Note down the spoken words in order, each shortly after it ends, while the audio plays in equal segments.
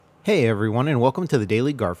Hey everyone, and welcome to the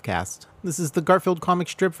Daily Garfcast. This is the Garfield comic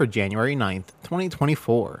strip for January 9th,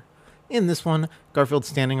 2024. In this one, Garfield's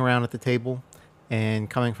standing around at the table, and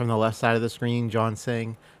coming from the left side of the screen, John's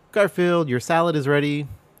saying, "Garfield, your salad is ready."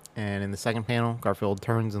 And in the second panel, Garfield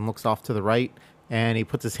turns and looks off to the right, and he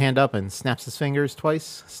puts his hand up and snaps his fingers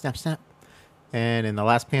twice. Snap, snap. And in the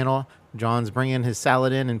last panel, John's bringing his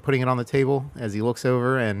salad in and putting it on the table as he looks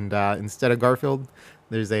over, and instead of Garfield,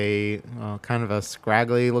 there's a kind of a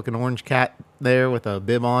scraggly looking orange cat there with a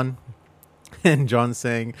bib on. And John's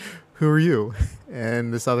saying, "Who are you?"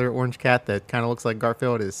 And this other orange cat that kind of looks like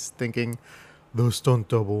Garfield is thinking, "The stunt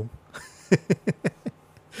double."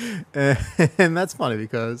 And that's funny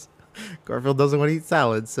because Garfield doesn't want to eat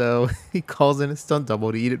salad, so he calls in a stunt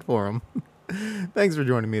double to eat it for him. Thanks for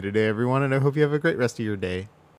joining me today, everyone, and I hope you have a great rest of your day.